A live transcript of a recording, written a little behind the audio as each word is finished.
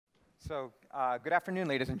Good afternoon,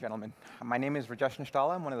 ladies and gentlemen. My name is Rajesh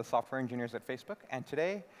Nishtala. I'm one of the software engineers at Facebook. And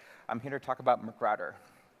today, I'm here to talk about McRouter.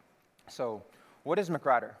 So what is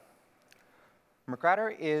McRouter?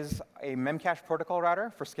 McRouter is a Memcache protocol router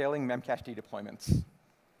for scaling Memcached deployments.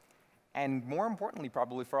 And more importantly,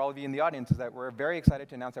 probably for all of you in the audience, is that we're very excited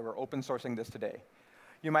to announce that we're open sourcing this today.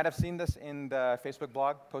 You might have seen this in the Facebook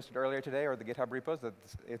blog posted earlier today, or the GitHub repos, that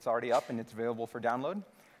it's already up and it's available for download.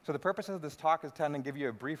 So the purpose of this talk is to kind of give you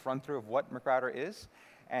a brief run-through of what McRouter is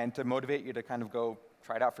and to motivate you to kind of go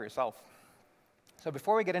try it out for yourself. So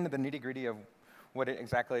before we get into the nitty-gritty of what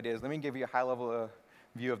exactly it is, let me give you a high-level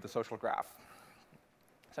view of the social graph.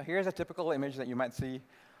 So here's a typical image that you might see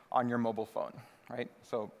on your mobile phone, right?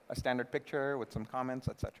 So a standard picture with some comments,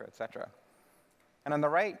 et cetera, et cetera. And on the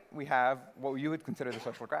right, we have what you would consider the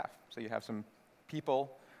social graph. So you have some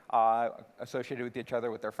people associated with each other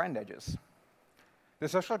with their friend edges. The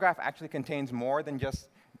social graph actually contains more than just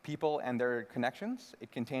people and their connections.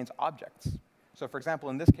 It contains objects. So for example,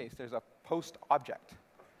 in this case, there's a post object.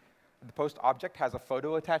 The post object has a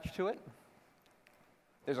photo attached to it.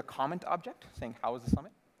 There's a comment object saying, how was the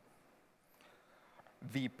summit?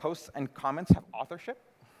 The posts and comments have authorship.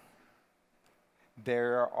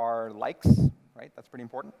 There are likes, right? That's pretty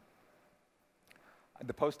important.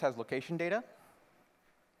 The post has location data.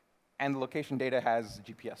 And the location data has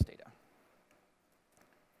GPS data.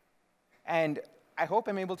 And I hope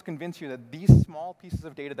I'm able to convince you that these small pieces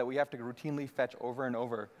of data that we have to routinely fetch over and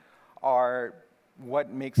over are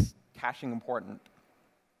what makes caching important.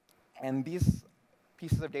 And these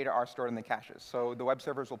pieces of data are stored in the caches. So the web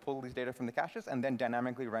servers will pull these data from the caches and then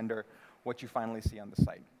dynamically render what you finally see on the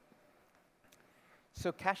site.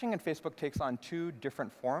 So caching at Facebook takes on two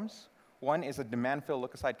different forms. One is a demand fill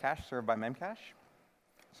look-aside cache served by Memcache.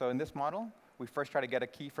 So in this model, we first try to get a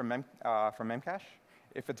key from Memcache.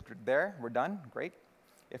 If it's there, we're done, great.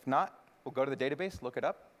 If not, we'll go to the database, look it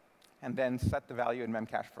up, and then set the value in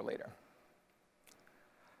Memcache for later.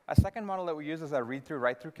 A second model that we use is a read-through,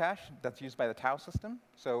 write-through cache that's used by the Tau system.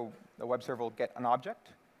 So the web server will get an object.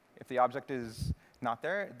 If the object is not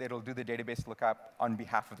there, it'll do the database lookup on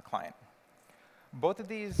behalf of the client. Both of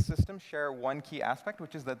these systems share one key aspect,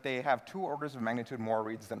 which is that they have 2 orders of magnitude more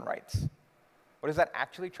reads than writes. What does that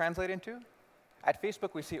actually translate into? At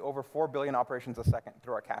Facebook, we see over 4 billion operations a second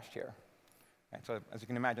through our cache tier. Right, so as you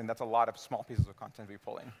can imagine, that's a lot of small pieces of content we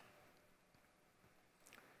pull in.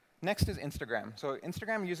 Next is Instagram. So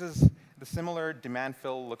Instagram uses the similar demand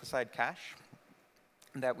fill look-aside cache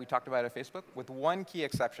that we talked about at Facebook, with one key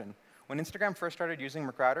exception. When Instagram first started using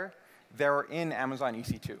McRouter, they were in Amazon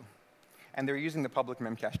EC2. And they're using the public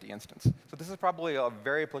Memcached instance. So this is probably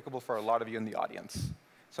very applicable for a lot of you in the audience.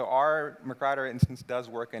 So our McRouter instance does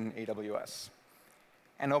work in AWS.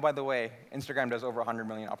 And oh, by the way, Instagram does over 100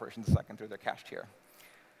 million operations a second through their cache tier.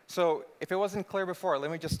 So if it wasn't clear before,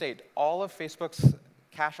 let me just state, all of Facebook's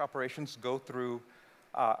cache operations go through,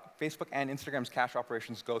 Facebook and Instagram's cache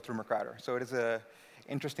operations go through McRouter. So it is an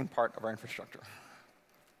interesting part of our infrastructure.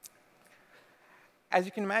 As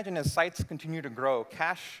you can imagine, as sites continue to grow,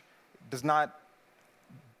 cache does not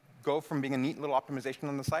go from being a neat little optimization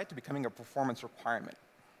on the site to becoming a performance requirement,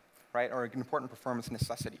 right, or an important performance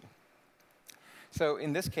necessity. So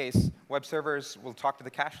in this case, web servers will talk to the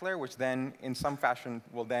cache layer, which then, in some fashion,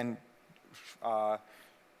 will then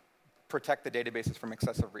protect the databases from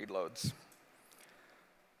excessive read loads.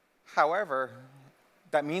 However,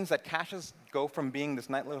 that means that caches go from being this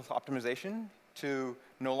nice little optimization to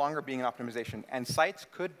no longer being an optimization. And sites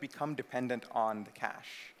could become dependent on the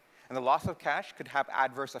cache. And the loss of cache could have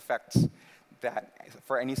adverse effects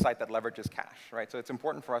for any site that leverages cache, right? So it's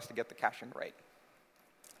important for us to get the caching right.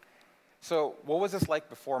 So what was this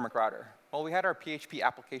like before McRouter? Well, we had our PHP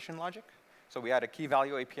application logic. So we had a key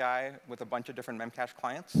value API with a bunch of different Memcache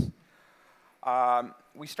clients.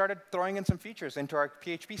 We started throwing in some features into our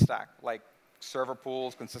PHP stack, like server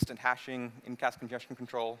pools, consistent hashing, in-cache congestion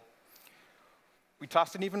control. We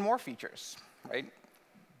tossed in even more features, right?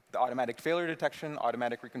 The automatic failure detection,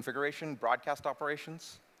 automatic reconfiguration, broadcast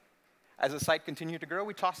operations. As the site continued to grow,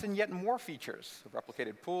 we tossed in yet more features,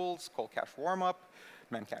 replicated pools, cold cache warm-up,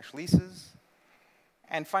 Memcache leases.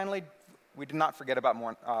 And finally, we did not forget about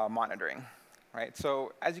monitoring, right?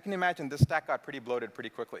 So as you can imagine, this stack got pretty bloated pretty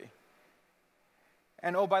quickly.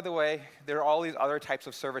 And oh, by the way, there are all these other types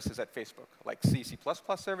of services at Facebook, like C, C++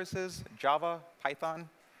 services, Java, Python.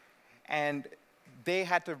 And they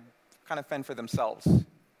had to kind of fend for themselves.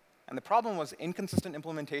 And the problem was inconsistent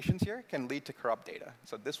implementations here can lead to corrupt data.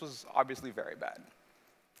 So this was obviously very bad.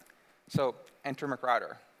 So enter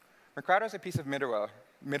McRouter. McRouter is a piece of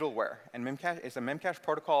middleware, and Memcache is a Memcache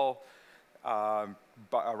protocol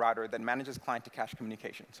router that manages client-to-cache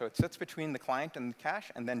communication. So it sits between the client and the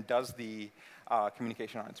cache and then does the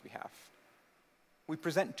communication on its behalf. We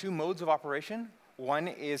present two modes of operation. One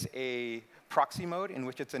is a proxy mode in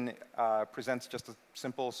which it presents just a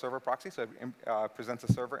simple server proxy. So it presents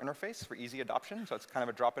a server interface for easy adoption. So it's kind of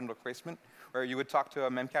a drop-in replacement where you would talk to a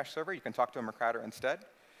memcache server. You can talk to a McRouter instead.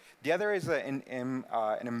 The other is an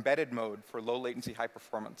embedded mode for low latency, high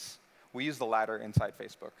performance. We use the latter inside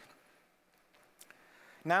Facebook.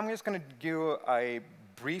 Now I'm just going to do a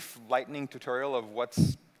brief lightning tutorial of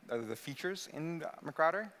what's the features in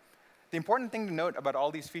McRouter. The important thing to note about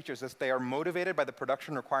all these features is they are motivated by the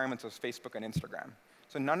production requirements of Facebook and Instagram.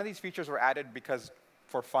 So none of these features were added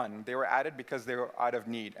for fun. They were added because they were out of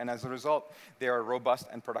need. And as a result, they are robust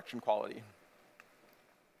and production quality.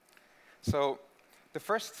 So the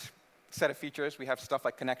first set of features, we have stuff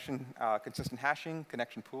like consistent hashing,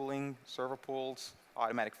 connection pooling, server pools,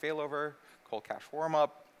 automatic failover, cold cache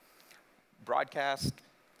warm-up, broadcast,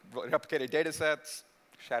 replicated data sets,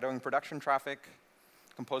 shadowing production traffic,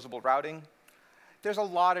 composable routing. There's a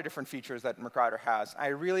lot of different features that McRouter has. I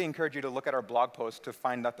really encourage you to look at our blog post to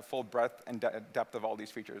find out the full breadth and depth of all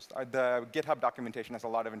these features. The GitHub documentation has a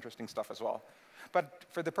lot of interesting stuff as well. But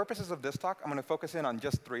for the purposes of this talk, I'm going to focus in on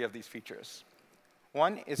just 3 of these features.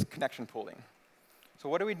 One is connection pooling. So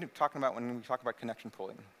what are we talking about when we talk about connection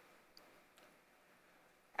pooling?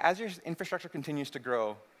 As your infrastructure continues to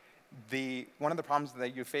grow, one of the problems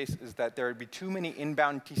that you face is that there would be too many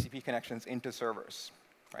inbound TCP connections into servers,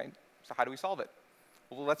 right? So how do we solve it?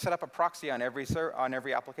 Well, let's set up a proxy on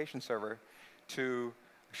every application server to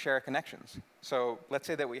share connections. So let's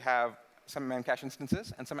say that we have some memcache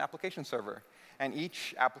instances and some application server. And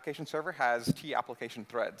each application server has T application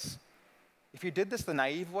threads. If you did this the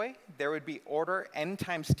naive way, there would be order n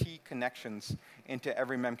times T connections into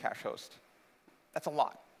every memcache host. That's a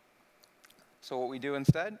lot. So what we do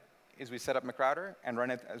instead is we set up McRouter and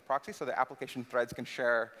run it as proxy so the application threads can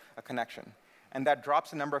share a connection. And that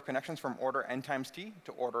drops the number of connections from order n times T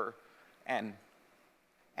to order n.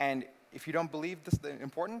 And if you don't believe this is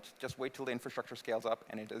important, just wait till the infrastructure scales up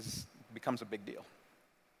and it becomes a big deal.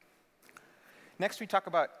 Next, we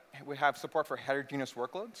have support for heterogeneous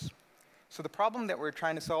workloads. So the problem that we're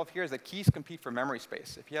trying to solve here is that keys compete for memory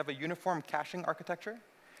space. If you have a uniform caching architecture,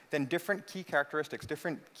 then different key characteristics,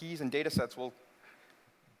 different keys and data sets will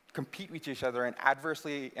compete with each other and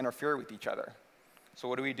adversely interfere with each other. So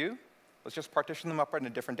what do? Let's just partition them up into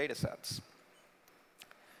different data sets.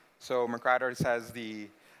 So McRouter has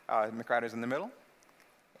McRouter's in the middle.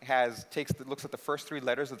 It looks at the first 3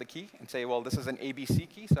 letters of the key and say, well, this is an ABC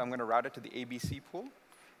key, so I'm going to route it to the ABC pool.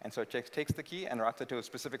 And so it takes the key and routes it to a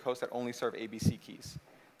specific host that only serve ABC keys.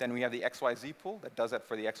 Then we have the XYZ pool that does that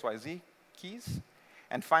for the XYZ keys.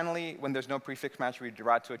 And finally, when there's no prefix match, we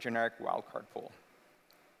route to a generic wildcard pool.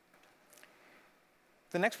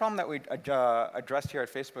 The next problem that we addressed here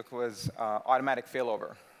at Facebook was automatic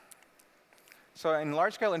failover. So in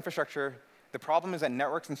large-scale infrastructure, the problem is that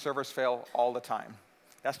networks and servers fail all the time.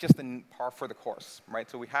 That's just the par for the course, right?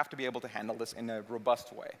 So we have to be able to handle this in a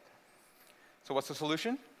robust way. So what's the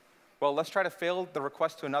solution? Well, let's try to fail the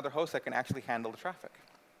request to another host that can actually handle the traffic.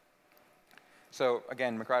 So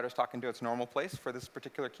again, McRouter is talking to its normal place for this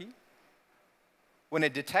particular key. When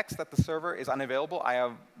it detects that the server is unavailable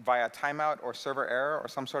via timeout or server error or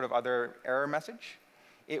some sort of other error message,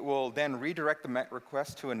 it will then redirect the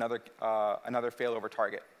request to another failover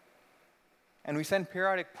target. And we send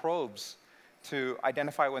periodic probes to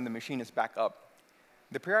identify when the machine is back up.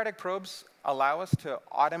 The periodic probes allow us to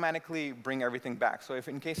automatically bring everything back. So if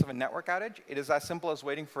in case of a network outage, it is as simple as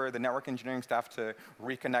waiting for the network engineering staff to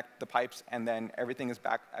reconnect the pipes, and then everything is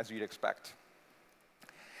back as you'd expect.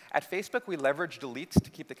 At Facebook, we leverage deletes to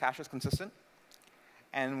keep the caches consistent.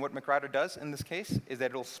 And what McRouter does in this case is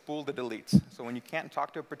that it'll spool the deletes. So when you can't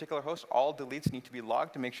talk to a particular host, all deletes need to be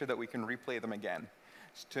logged to make sure that we can replay them again,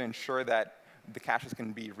 to ensure that the caches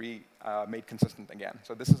can be made consistent again.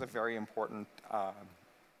 So this is a very important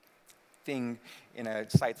thing in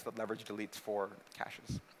sites that leverage deletes for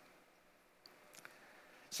caches.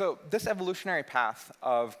 So this evolutionary path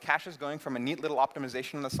of caches going from a neat little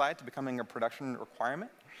optimization on the side to becoming a production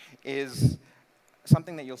requirement is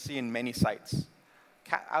something that you'll see in many sites.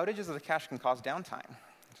 Outages of the cache can cause downtime,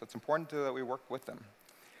 so it's important that we work with them.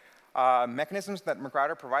 Mechanisms that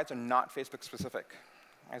McRouter provides are not Facebook specific.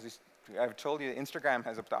 As I've told you, Instagram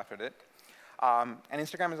has adopted it. And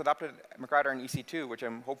Instagram has adopted McRouter in EC2, which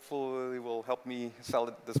hopefully will help me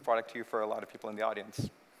sell this product to you for a lot of people in the audience.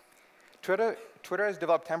 Twitter has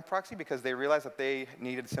developed temp proxy because they realized that they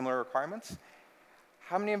needed similar requirements.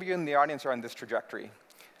 How many of you in the audience are on this trajectory?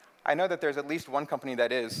 I know that there's at least one company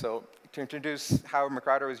that is, so to introduce how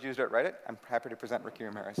McRouter is used at Reddit, I'm happy to present Ricky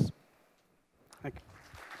Ramirez. Thank you.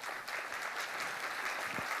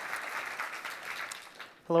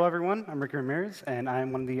 Hello, everyone. I'm Ricky Ramirez, and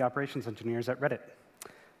I'm one of the operations engineers at Reddit.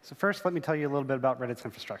 So first, let me tell you a little bit about Reddit's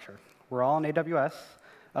infrastructure. We're all on AWS.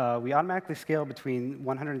 We automatically scale between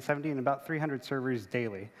 170 and about 300 servers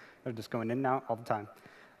daily. They're just going in and out all the time.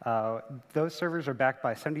 Those servers are backed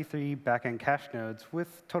by 73 backend cache nodes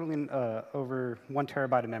with totaling over 1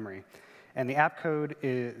 terabyte of memory. And the app code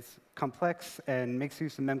is complex and makes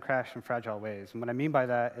use of memcache in fragile ways. And what I mean by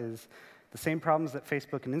that is the same problems that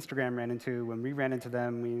Facebook and Instagram ran into. When we ran into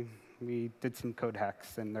them, we did some code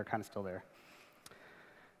hacks, and they're kind of still there.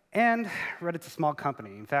 And Reddit's a small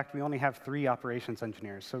company. In fact, we only have 3 operations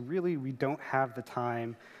engineers. So really, we don't have the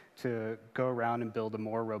time to go around and build a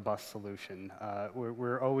more robust solution.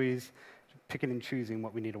 We're always picking and choosing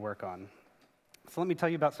what we need to work on. So let me tell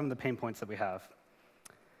you about some of the pain points that we have.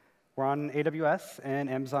 We're on AWS, and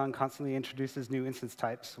Amazon constantly introduces new instance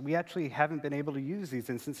types. We actually haven't been able to use these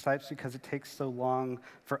instance types because it takes so long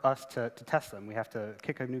for us to test them. We have to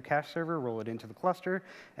kick a new cache server, roll it into the cluster,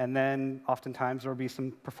 and then oftentimes there will be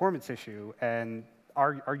some performance issue, and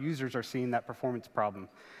our users are seeing that performance problem,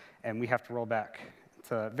 and we have to roll back. It's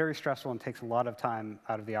very stressful and takes a lot of time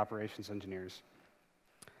out of the operations engineers.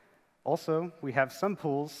 Also, we have some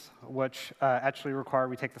pools which actually require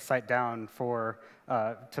we take the site down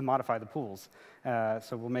to modify the pools.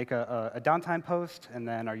 So we'll make a downtime post, and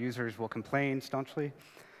then our users will complain staunchly.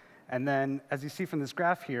 And then, as you see from this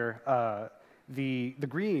graph here, the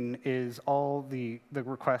green is all the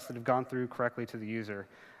requests that have gone through correctly to the user.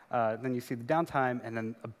 Then you see the downtime, and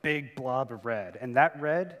then a big blob of red. And that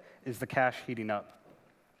red is the cache heating up.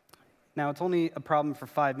 Now, it's only a problem for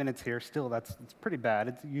 5 minutes here. Still, it's pretty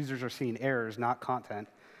bad. Users are seeing errors, not content.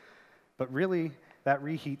 But really, that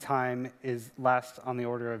reheat time lasts on the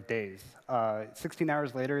order of days. 16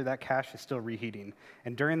 hours later, that cache is still reheating.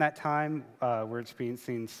 And during that time, we're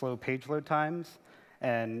seeing slow page load times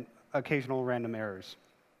and occasional random errors.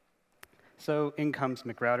 So in comes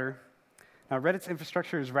McRouter. Now, Reddit's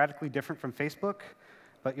infrastructure is radically different from Facebook.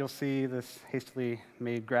 But you'll see this hastily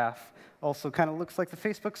made graph also kind of looks like the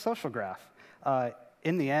Facebook social graph.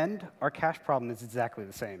 In the end, our cache problem is exactly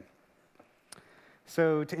the same.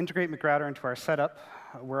 So to integrate McRouter into our setup,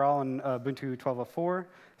 we're all in Ubuntu 12.04.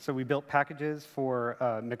 So we built packages for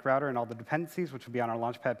McRouter and all the dependencies, which will be on our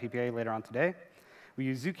Launchpad PPA later on today. We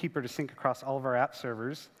use Zookeeper to sync across all of our app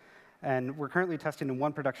servers. And we're currently testing in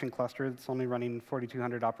 1 production cluster that's only running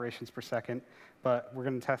 4,200 operations per second. But we're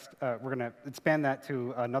going to expand that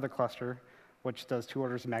to another cluster, which does 2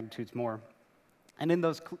 orders of magnitudes more. And in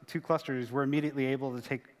those 2 clusters, we're immediately able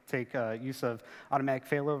to take use of automatic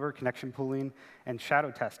failover, connection pooling, and shadow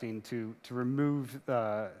testing to remove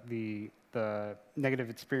the negative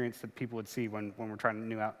experience that people would see when we're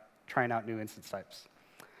trying out new instance types.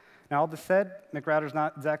 Now, all this said, McRouter's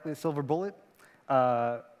not exactly a silver bullet.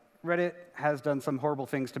 Reddit has done some horrible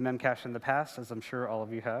things to memcache in the past, as I'm sure all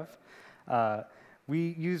of you have. We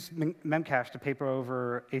use memcache to paper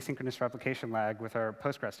over asynchronous replication lag with our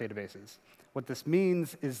Postgres databases. What this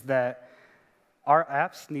means is that our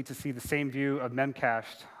apps need to see the same view of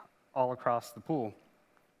memcached all across the pool.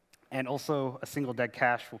 And also, a single dead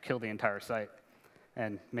cache will kill the entire site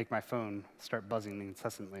and make my phone start buzzing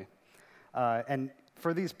incessantly. And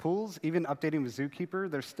for these pools, even updating with Zookeeper,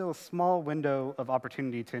 there's still a small window of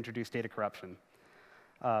opportunity to introduce data corruption.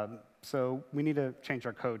 So we need to change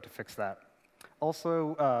our code to fix that.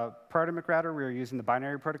 Also, prior to McRouter, we were using the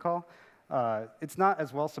binary protocol. It's not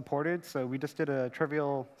as well supported, so we just did a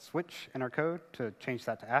trivial switch in our code to change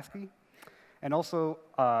that to ASCII. And also,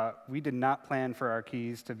 we did not plan for our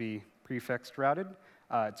keys to be prefixed routed.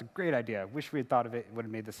 It's a great idea. Wish we had thought of it. It would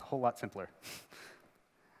have made this a whole lot simpler.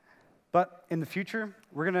 But in the future,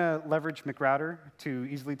 we're going to leverage McRouter to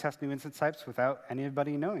easily test new instance types without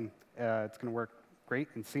anybody knowing. It's going to work great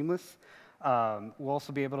and seamless. We'll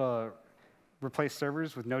also be able to replace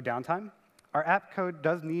servers with no downtime. Our app code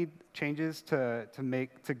does need changes to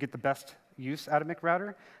get the best use out of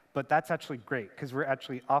McRouter, but that's actually great, because we're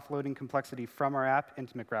actually offloading complexity from our app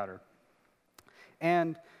into McRouter.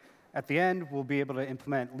 And at the end, we'll be able to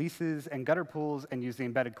implement leases and gutter pools and use the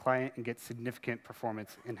embedded client and get significant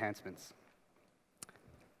performance enhancements.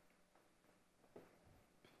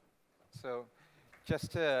 So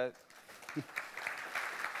just to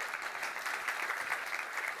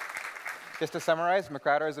summarize,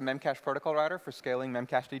 McRouter is a memcache protocol router for scaling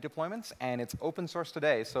memcached deployments, and it's open source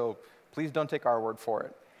today, so please don't take our word for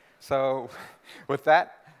it. So with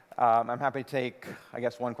that, I'm happy to take, I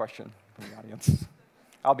guess, one question from the audience.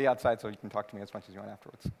 I'll be outside, so you can talk to me as much as you want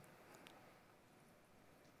afterwards.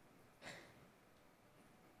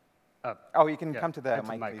 Oh, you can yeah, come to the head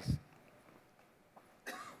mic, please.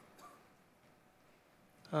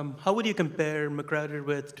 How would you compare McRouter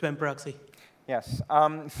with TWEM proxy? Yes.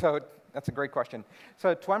 So that's a great question.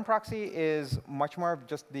 So TWEM proxy is much more of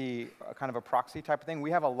just the kind of a proxy type of thing.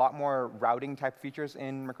 We have a lot more routing type features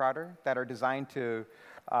in McRouter that are designed to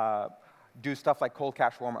do stuff like cold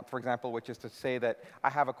cache warmup, for example, which is to say that I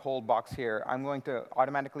have a cold box here. I'm going to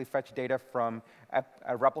automatically fetch data from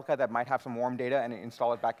a replica that might have some warm data and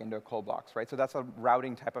install it back into a cold box, right? So that's a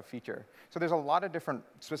routing type of feature. So there's a lot of different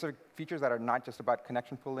specific features that are not just about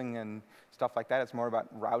connection pooling and stuff like that. It's more about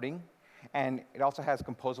routing. And it also has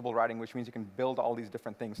composable routing, which means you can build all these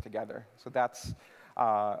different things together. So that's,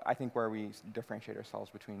 I think, where we differentiate ourselves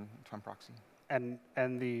between TWEM proxy. And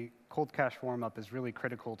the cold cache warm-up is really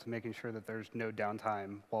critical to making sure that there's no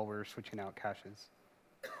downtime while we're switching out caches.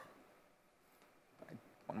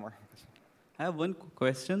 One more. I have one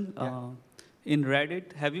question. Yeah. In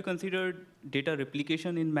Reddit, have you considered data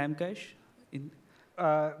replication in Memcache?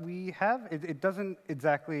 We have. It doesn't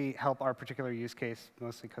exactly help our particular use case,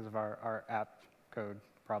 mostly because of our app code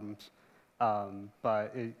problems.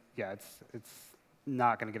 But yeah, it's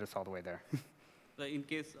not going to get us all the way there. So in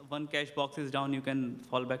case one cache box is down, you can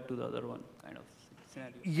fall back to the other one, kind of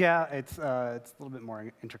scenario. Yeah, it's a little bit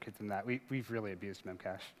more intricate than that. We've really abused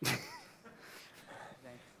Memcache.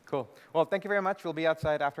 Cool. Well, thank you very much. We'll be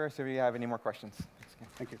outside after, so if you have any more questions.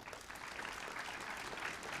 Thank you.